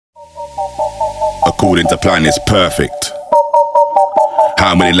according to plan, is perfect.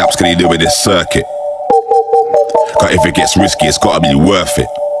 How many laps can he do with this circuit? Cause if it gets risky, it's gotta be worth it.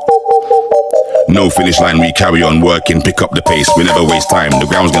 No finish line, we carry on working, pick up the pace, we never waste time. The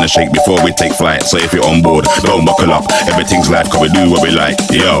ground's gonna shake before we take flight, so if you're on board, don't buckle up. Everything's life, cause we do what we like.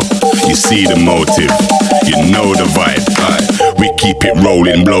 Yo, you see the motive, you know the vibe. We keep it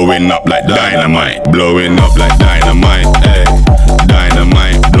rolling, blowing up like dynamite. Blowing up like dynamite, eh?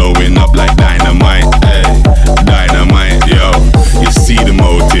 Dynamite.